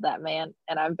I love that man,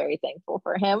 and I'm very thankful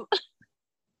for him.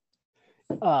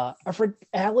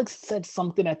 Alex said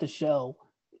something at the show,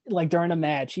 like during a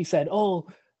match. He said, "Oh,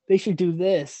 they should do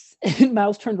this," and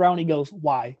Mouse turned around and he goes,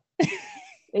 "Why?"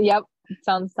 Yep,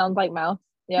 sounds like Mouse.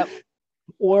 Yep.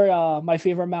 Or my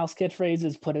favorite Mouse catchphrase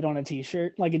is "Put it on a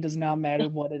t-shirt." Like, it does not matter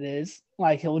what it is.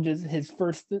 Like, he'll just, his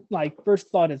first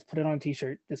thought is, "Put it on a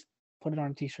t-shirt." Just put it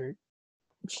on a t-shirt.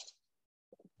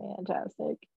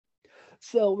 Fantastic.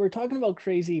 So we're talking about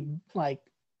crazy, like,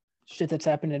 shit that's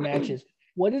happened in matches.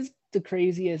 What is the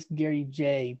craziest Gary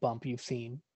J bump you've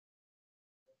seen?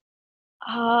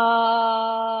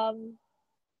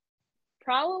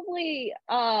 Probably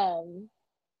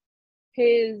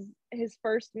his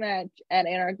first match at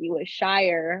Anarchy was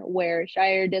Shire, where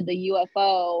Shire did the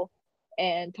UFO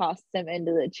and tossed him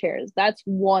into the chairs. That's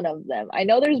one of them. I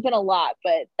know there's been a lot,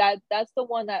 but that's the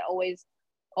one that always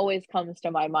comes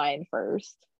to my mind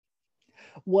first.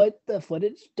 What the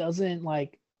footage doesn't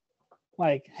like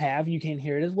have, you can't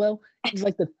hear it as well, is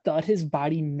like the thud his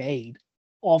body made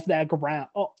off that ground.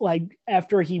 Oh, like,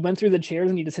 after he went through the chairs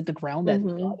and he just hit the ground, that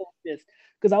thud, just,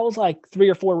 because I was like 3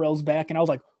 or 4 rows back and I was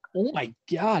like, oh my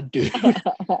god, dude.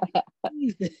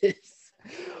 Jesus.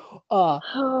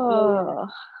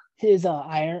 His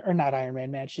Iron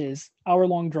Man match, his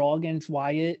hour-long draw against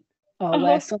Wyatt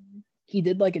last summer, he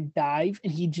did like a dive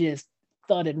and he just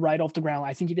thudded right off the ground.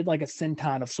 I think he did like a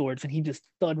senton of sorts and he just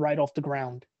thud right off the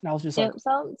ground. And I was just like,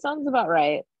 sounds about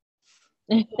right.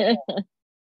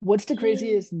 What's the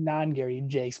craziest non-Gary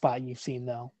J spot you've seen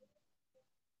though?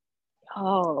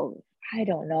 Oh, I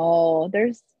don't know.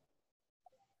 There's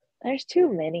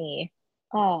too many.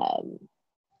 Um,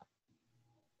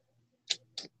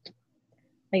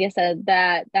 like I said,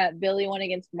 that Billy one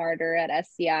against Martyr at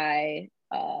SCI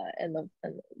in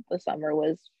the summer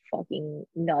was fucking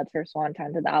nuts. Her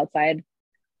swanton to the outside,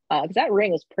 because that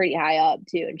ring was pretty high up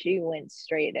too, and she went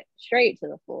straight to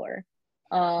the floor.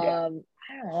 Yeah.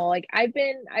 I don't know. Like I've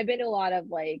been to a lot of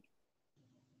like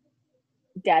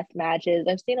death matches.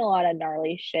 I've seen a lot of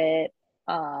gnarly shit.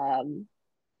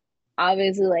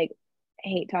 Obviously, like I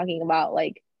hate talking about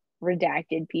like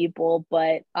redacted people,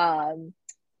 but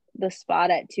the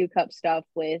spot at Two Cup Stuff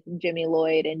with Jimmy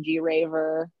Lloyd and G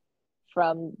Raver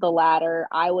from the ladder.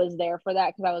 I was there for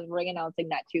that because I was ring announcing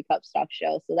that Two Cup Stuff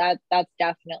show. So that's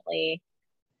definitely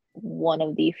one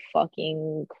of the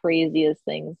fucking craziest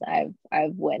things I've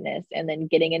witnessed. And then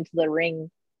getting into the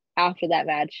ring after that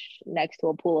match next to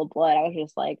a pool of blood, I was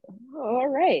just like, all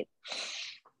right,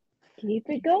 keep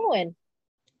it going.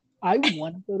 I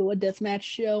want to go to a deathmatch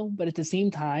show, but at the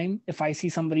same time, if I see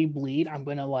somebody bleed, I'm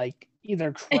gonna like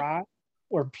either cry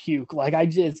or puke. Like I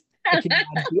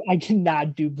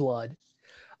cannot do blood.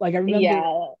 Like I remember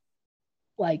Yeah.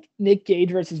 like Nick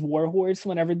Gage versus Warhorse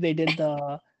whenever they did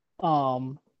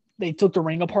they took the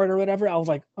ring apart or whatever. I was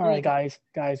like, all right, guys,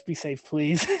 be safe,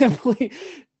 please.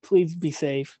 please be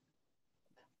safe.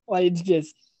 Like it's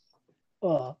just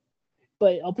but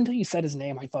up until you said his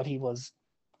name, I thought he was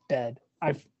dead.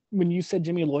 When you said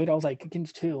Jimmy Lloyd, I was like,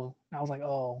 against two. And I was like,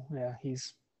 oh yeah,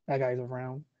 that guy's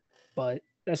around. But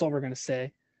that's all we're gonna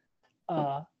say.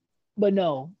 But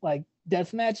no, like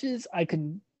death matches, I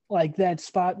could like that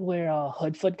spot where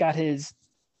Hoodfoot got his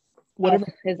whatever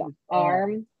His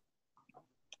arm.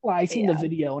 Well, I seen the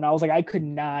video and I was like, I could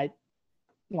not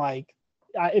like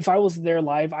if I was there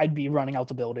live, I'd be running out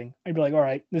the building. I'd be like, all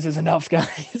right, this is enough,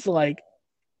 guys. Like,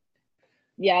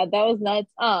 yeah, that was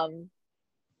nuts.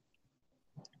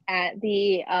 At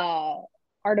the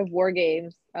Art of War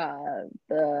Games,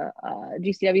 the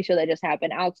GCW show that just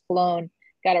happened, Alex Colon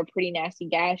got a pretty nasty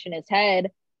gash in his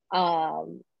head.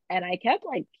 And I kept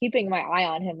like keeping my eye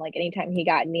on him, like anytime he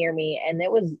got near me, and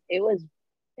it was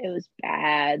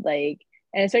bad. Like,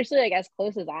 and especially like as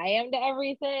close as I am to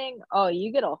everything, oh,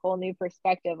 you get a whole new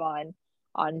perspective on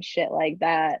shit like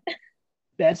that.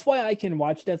 that's why I can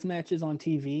watch death matches on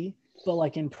TV, but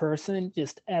like in person,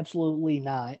 just absolutely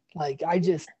not. Like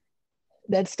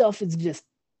that stuff is just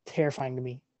terrifying to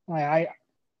me. Like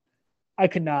I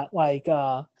could not like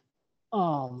who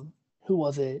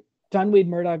was it? John Wade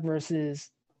Murdoch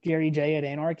versus Gary J at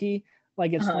Anarchy.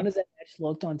 Like as fun as that match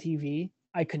looked on TV,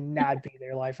 I could not be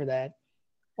there live for that.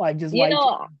 Like just You live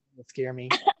know, would scare me.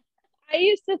 I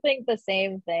used to think the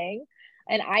same thing,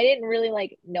 and I didn't really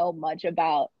like know much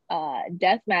about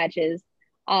death matches.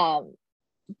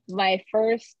 My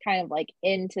first kind of like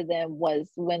into them was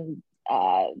when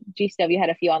GCW had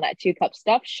a few on that Two Cup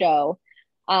Stuff show.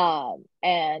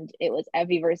 And it was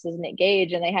Evie versus Nick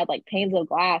Gage, and they had like panes of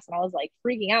glass, and I was like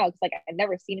freaking out because like I'd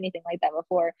never seen anything like that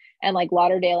before. And like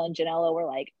Lauderdale and Janela were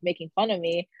like making fun of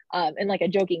me in like a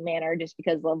joking manner just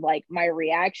because of like my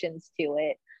reactions to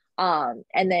it.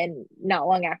 And then not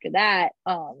long after that,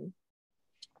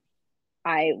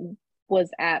 I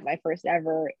was at my first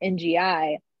ever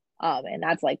NGI, and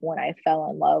that's like when I fell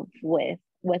in love with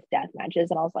death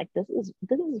matches, and I was like, this is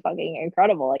fucking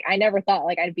incredible. Like I never thought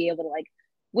like I'd be able to like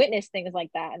witness things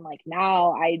like that, and like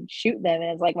now I shoot them,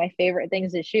 and it's like my favorite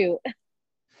things to shoot.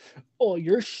 Oh,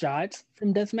 your shots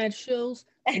from deathmatch shows,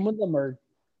 some of them are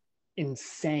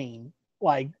insane,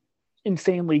 like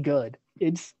insanely good.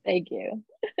 It's Thank you.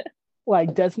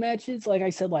 like death matches, like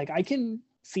I said, like I can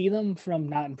see them from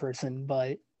not in person,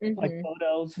 but like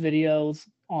photos, videos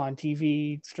on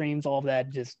TV, streams, all of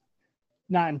that, just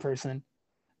not in person.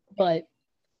 But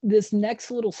this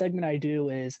next little segment I do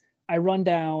is I run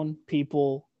down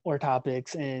people or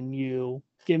topics and you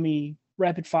give me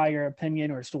rapid fire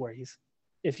opinion or stories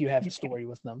if you have a story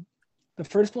with them. The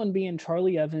first one being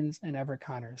Charlie Evans and Everett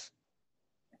Connors.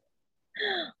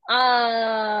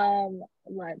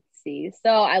 Let's see. So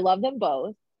I love them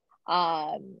both.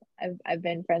 I've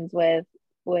been friends with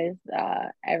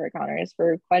Everett Connors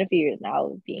for quite a few years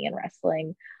now, being in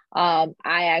wrestling.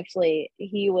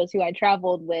 He was who I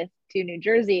traveled with to New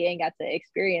Jersey and got to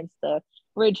experience the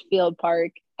Ridgefield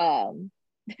Park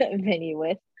venue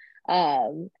with.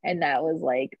 And that was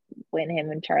like when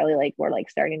him and Charlie like were like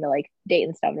starting to like date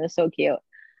and stuff. And it was so cute.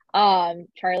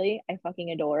 Charlie, I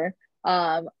fucking adore.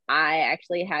 I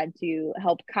actually had to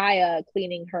help Kaya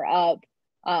cleaning her up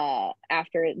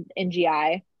after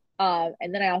NGI.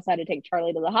 And then I also had to take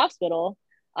Charlie to the hospital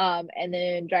and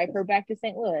then drive her back to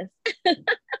St. Louis.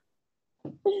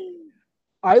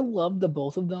 I love the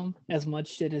both of them as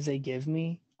much shit as they give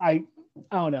me. I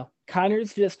don't know.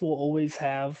 Connors just will always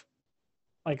have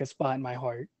like a spot in my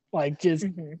heart. Like just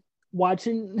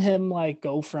watching him like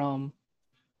go from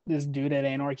this dude at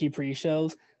Anarchy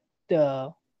pre-shows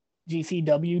to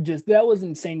GCW, just that was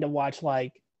insane to watch.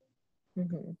 Like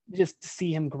just to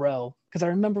see him grow. Because I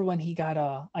remember when he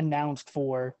got announced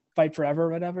for Fight Forever or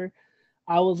whatever,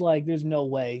 I was like, "There's no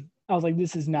way." I was like,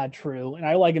 "This is not true," and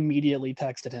I like immediately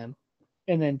texted him.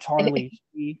 And then Charlie,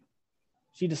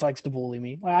 she just likes to bully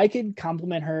me. Like, I could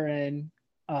compliment her and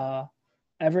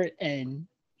Everett, and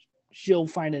she'll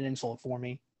find an insult for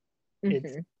me.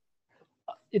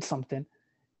 It's something.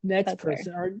 Next That's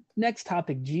person, our next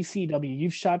topic, GCW.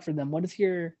 You've shot for them. What is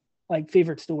your like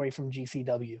favorite story from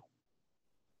GCW?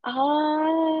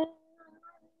 Oh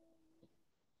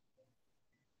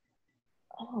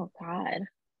God.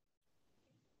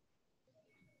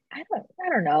 I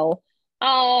don't know.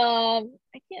 I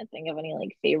can't think of any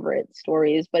like favorite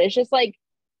stories, but it's just like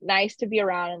nice to be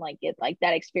around and like get like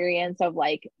that experience of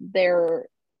like their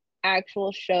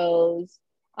actual shows.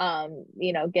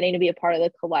 You know, getting to be a part of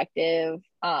the collective.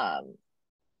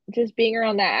 Just being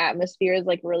around that atmosphere is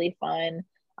like really fun.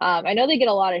 I know they get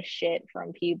a lot of shit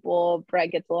from people. Brett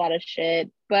gets a lot of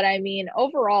shit, but I mean,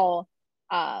 overall,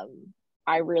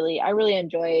 I really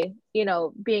enjoy, you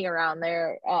know, being around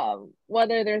there.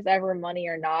 Whether there's ever money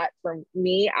or not, for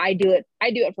me, I do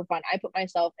it for fun. I put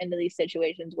myself into these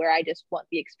situations where I just want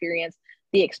the experience,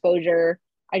 the exposure.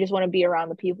 I just want to be around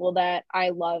the people that I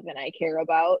love and I care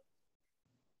about.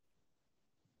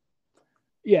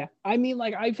 Yeah, I mean,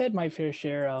 like I've had my fair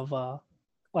share of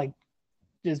like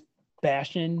just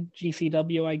bashing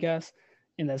GCW, I guess,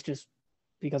 and that's just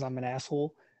because I'm an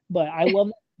asshole. But I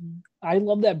love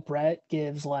that Brett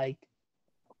gives like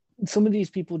some of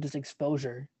these people just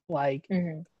exposure. Like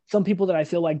some people that I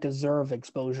feel like deserve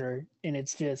exposure, and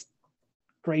it's just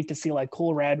great to see like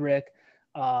Cole Radrick,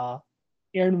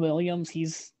 Aaron Williams.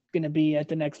 He's gonna be at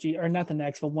the next G or not the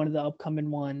next, but one of the upcoming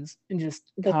ones, and just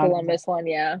The Columbus one,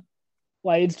 yeah.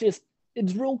 Like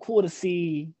it's real cool to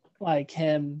see like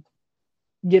him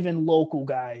giving local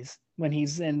guys when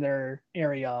he's in their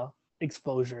area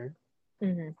exposure.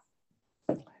 The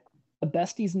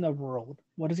besties in the world.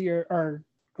 What is your or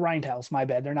Grindhouse? My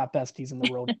bad, they're not besties in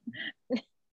the world.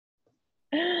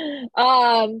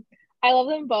 I love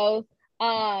them both.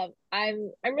 I'm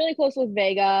really close with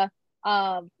Vega.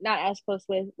 Not as close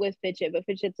with Fitchett, but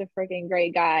Fitchett's a freaking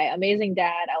great guy. Amazing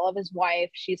dad. I love his wife.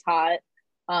 She's hot.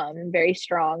 Very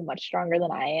strong, much stronger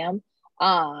than I am.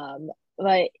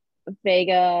 But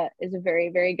Vega is a very,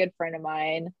 very good friend of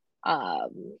mine.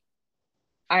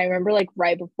 I remember like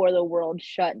right before the world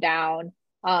shut down,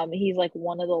 he's like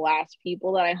one of the last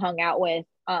people that I hung out with.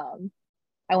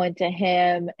 I went to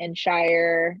him and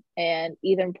Shire and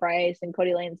Ethan Price and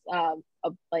Cody Lane's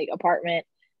like apartment.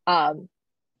 And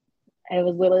it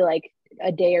was literally like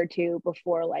a day or two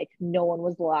before like no one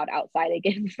was allowed outside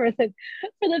again for the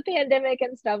pandemic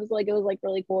and stuff. So like it was like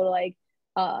really cool to like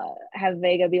have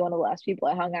Vega be one of the last people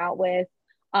I hung out with.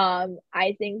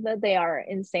 I think that they are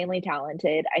insanely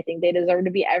talented. I think they deserve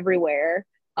to be everywhere.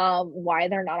 Why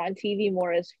they're not on TV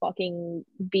more is fucking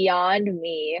beyond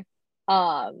me.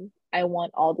 I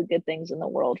want all the good things in the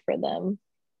world for them.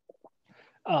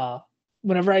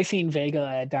 Whenever I seen Vega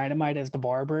at Dynamite as the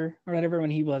barber or whatever,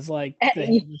 when he was like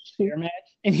the chair match,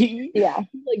 and he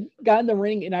like got in the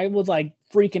ring, and I was like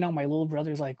freaking out. My little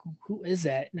brother's like, "Who is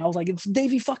that?" And I was like, "It's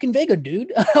Davey fucking Vega,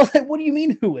 dude." I was like, "What do you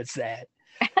mean, who is that?"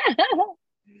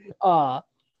 The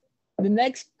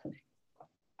next,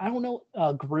 I don't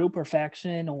know, group or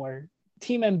faction or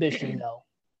Team Ambition though.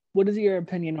 What is your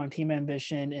opinion on Team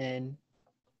Ambition, and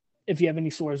if you have any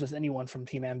stories with anyone from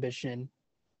Team Ambition?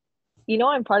 You know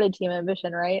I'm part of Team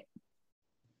Ambition, right?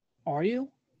 Are you?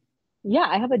 Yeah,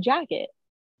 I have a jacket.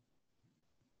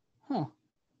 Huh.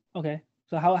 Okay.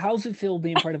 So how's it feel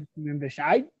being part of Team Ambition?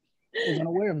 I was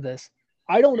unaware of this.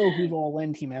 I don't know who's all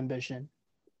in Team Ambition.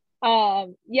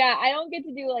 Yeah, I don't get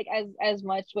to do like as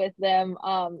much with them.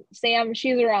 Sam,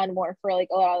 she's around more for like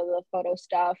a lot of the photo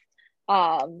stuff.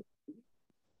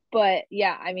 But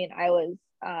yeah, I mean, I was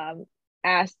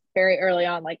asked very early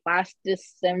on, like last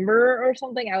December or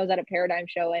something. I was at a Paradigm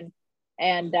show and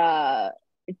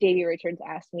Davey Richards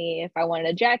asked me if I wanted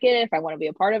a jacket, if I want to be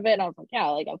a part of it. And I was like, yeah,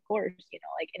 like of course, you know,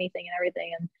 like anything and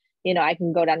everything. And you know, I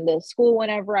can go down to school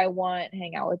whenever I want,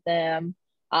 hang out with them.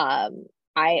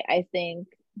 I think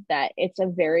that it's a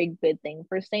very good thing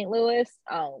for St. Louis.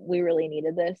 We really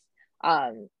needed this,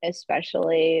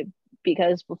 especially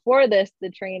because before this, the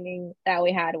training that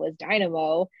we had was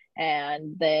Dynamo,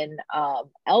 and then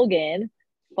Elgin,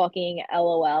 fucking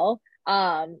LOL,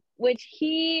 which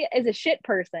he is a shit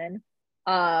person.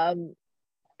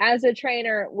 As a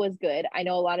trainer was good. I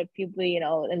know a lot of people, you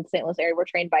know, in the St. Louis area were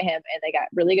trained by him and they got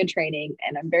really good training,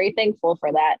 and I'm very thankful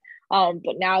for that.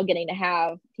 But now getting to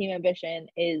have Team Ambition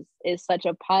is such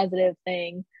a positive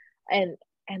thing, and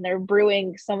they're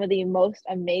brewing some of the most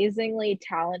amazingly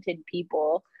talented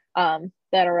people that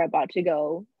are about to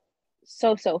go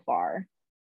so far.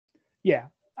 Yeah,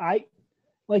 I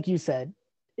like you said,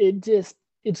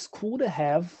 it's cool to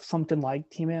have something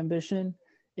like Team Ambition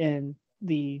in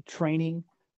the training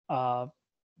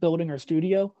building or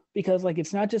studio, because like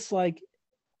it's not just like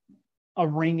a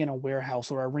ring in a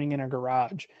warehouse or a ring in a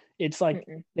garage. It's like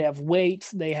they have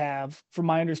weights, they have, from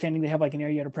my understanding, they have like an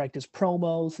area to practice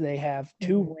promos, they have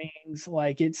two rings.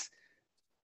 Like it's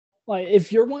like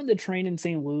if you're wanting to train in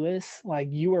St. Louis, like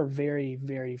you are very,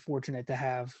 very fortunate to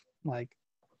have like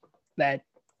that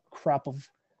crop of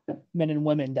men and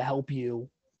women to help you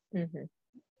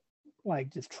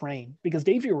like just train, because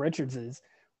Davey Richards is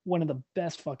one of the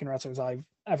best fucking wrestlers I've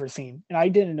ever seen. And I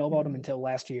didn't know about him until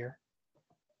last year.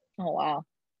 Oh, wow.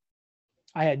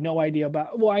 I had no idea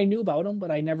about, well, I knew about him,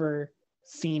 but I never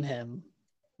seen him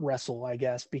wrestle, I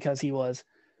guess, because he was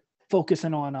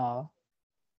focusing on,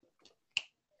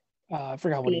 I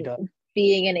forgot what he does.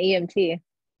 Being an EMT.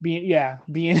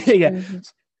 Being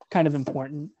kind of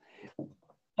important.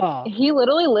 He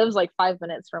literally lives like 5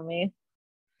 minutes from me.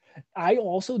 I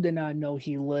also did not know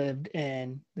he lived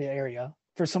in the area.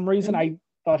 For some reason, I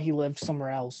thought he lived somewhere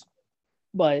else.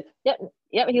 But yep,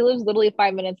 he lives literally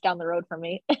 5 minutes down the road from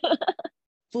me.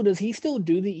 So does he still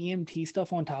do the EMT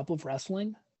stuff on top of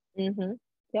wrestling? Yep.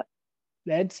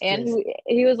 And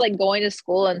he was like going to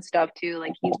school and stuff too.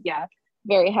 Like he's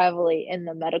very heavily in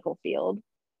the medical field.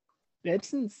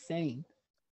 That's insane.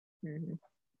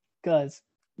 Because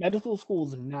medical school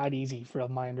is not easy,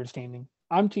 from my understanding.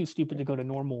 I'm too stupid to go to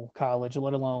normal college,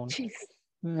 let alone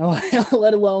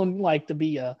like to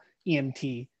be a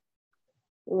EMT.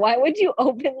 Why would you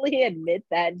openly admit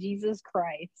that? Jesus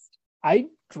Christ. I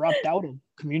dropped out of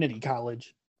community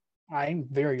college. I'm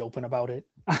very open about it.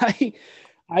 I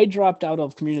dropped out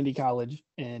of community college,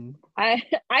 and I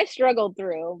struggled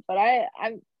through, but I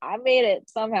made it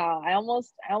somehow. I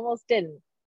almost didn't.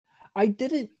 I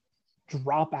didn't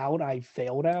drop out. I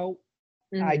failed out.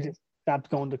 I just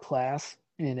stopped going to class,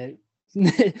 and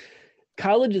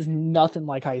college is nothing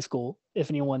like high school. If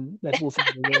anyone that's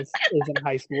listening to this is in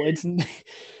high school,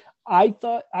 I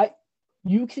thought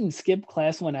you can skip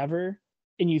class whenever,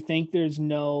 and you think there's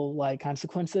no like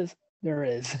consequences. There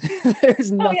is.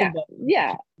 There's nothing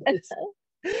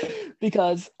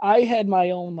because I had my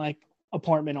own like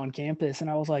apartment on campus, and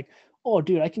I was like, oh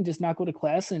dude, I can just not go to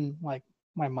class, and like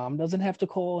my mom doesn't have to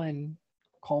call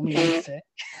me in sick.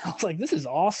 I was like, this is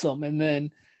awesome. And then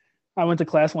I went to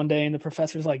class one day, and the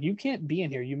professor's like, you can't be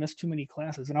in here, you missed too many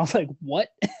classes. And I was like, what?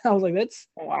 I was like, that's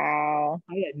wow.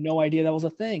 I had no idea that was a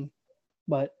thing.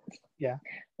 But yeah,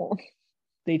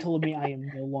 they told me I am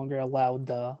no longer allowed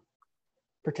to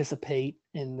participate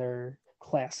in their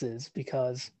classes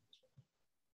because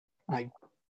I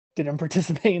didn't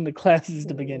participate in the classes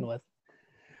to begin with.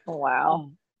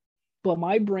 Wow. But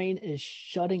my brain is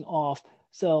shutting off.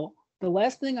 So the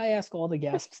last thing I ask all the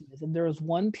guests is, if there was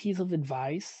one piece of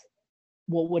advice,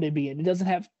 what would it be? And it doesn't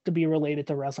have to be related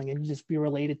to wrestling. It can just be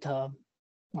related to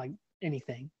like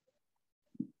anything.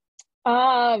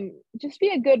 Just be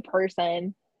a good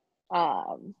person.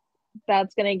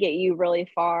 That's gonna get you really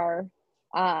far.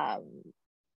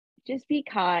 Just be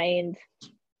kind,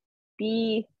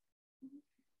 be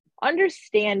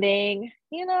understanding,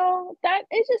 that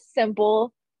is just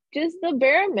simple, just the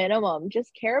bare minimum.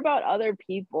 Just care about other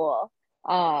people.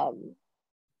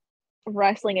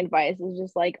 Wrestling advice is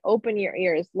just like, open your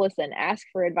ears, listen, ask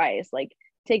for advice, like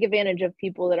take advantage of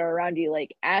people that are around you,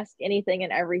 like ask anything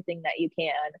and everything that you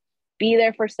can, be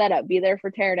there for setup, be there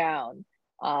for teardown,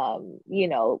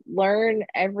 learn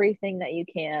everything that you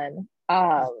can.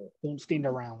 Don't stand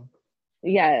around.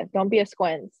 Yeah, don't be a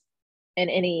squints in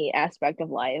any aspect of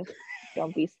life.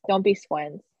 Don't be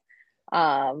squints.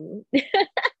 It's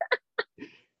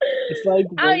like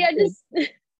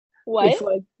what? It's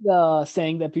like the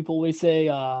saying that people always say,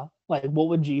 like, what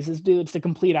would Jesus do? It's the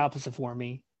complete opposite for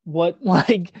me. What,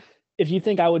 like, if you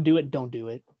think I would do it, don't do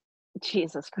it.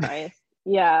 Jesus Christ.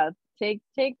 Yeah, take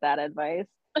that advice.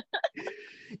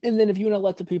 And then if you want to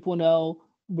let the people know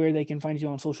where they can find you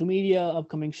on social media,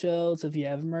 upcoming shows, if you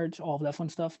have merch, all of that fun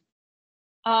stuff.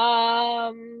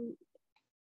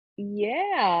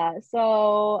 Yeah,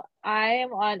 so I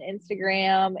am on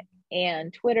Instagram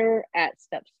and Twitter at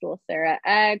Stepstool Sarah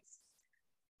X.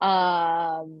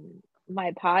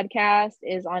 My podcast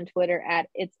is on Twitter at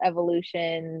It's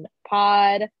Evolution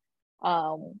Pod.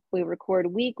 We record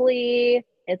weekly.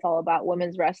 It's all about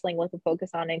women's wrestling with a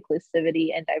focus on inclusivity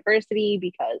and diversity,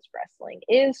 because wrestling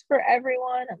is for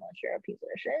everyone unless you're a piece of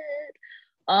shit.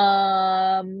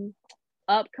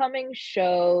 Upcoming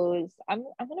shows. I'm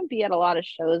gonna be at a lot of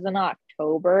shows in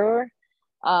October.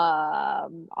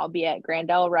 I'll be at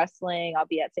Grandel Wrestling. I'll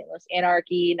be at St. Louis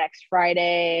Anarchy next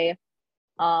Friday.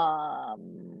 I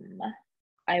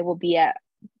will be at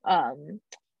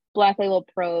Black Label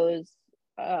Pros,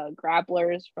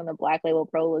 grapplers from the Black Label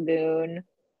Pro Lagoon,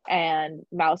 and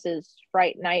Mouse's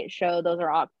Fright Night show. Those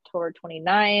are October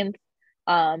 29th.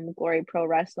 Glory Pro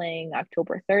Wrestling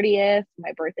October 30th.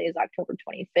 My birthday is October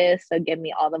 25th, so give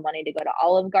me all the money to go to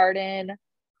Olive Garden.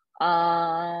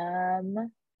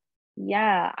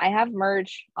 Yeah, I have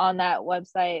merch on that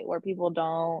website where people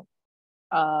don't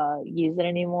use it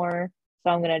anymore, so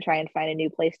I'm gonna try and find a new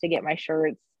place to get my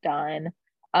shirts done.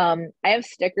 I have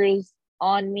stickers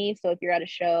on me, so if you're at a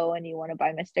show and you want to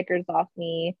buy my stickers off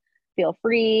me, feel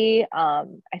free. I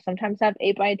sometimes have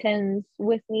 8x10s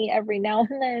with me every now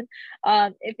and then.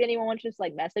 If anyone wants to just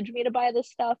like message me to buy this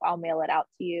stuff, I'll mail it out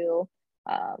to you.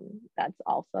 That's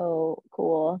also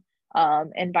cool.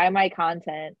 And buy my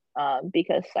content,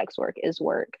 because sex work is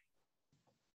work.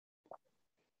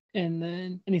 And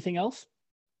then anything else?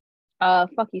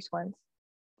 Fuck you, Squints.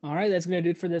 All right, that's going to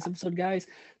do it for this episode, guys.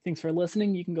 Thanks for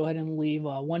listening. You can go ahead and leave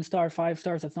 1 star, 5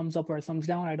 stars, a thumbs up, or a thumbs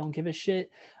down. I don't give a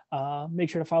shit. Make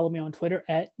sure to follow me on Twitter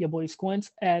at your boy Squints,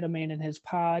 at a man in his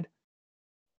pod.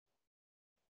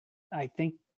 I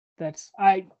think that's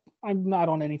I'm not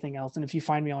on anything else. And if you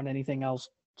find me on anything else,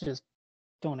 just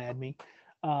don't add me.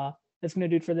 That's going to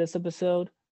do it for this episode.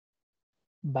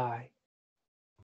 Bye.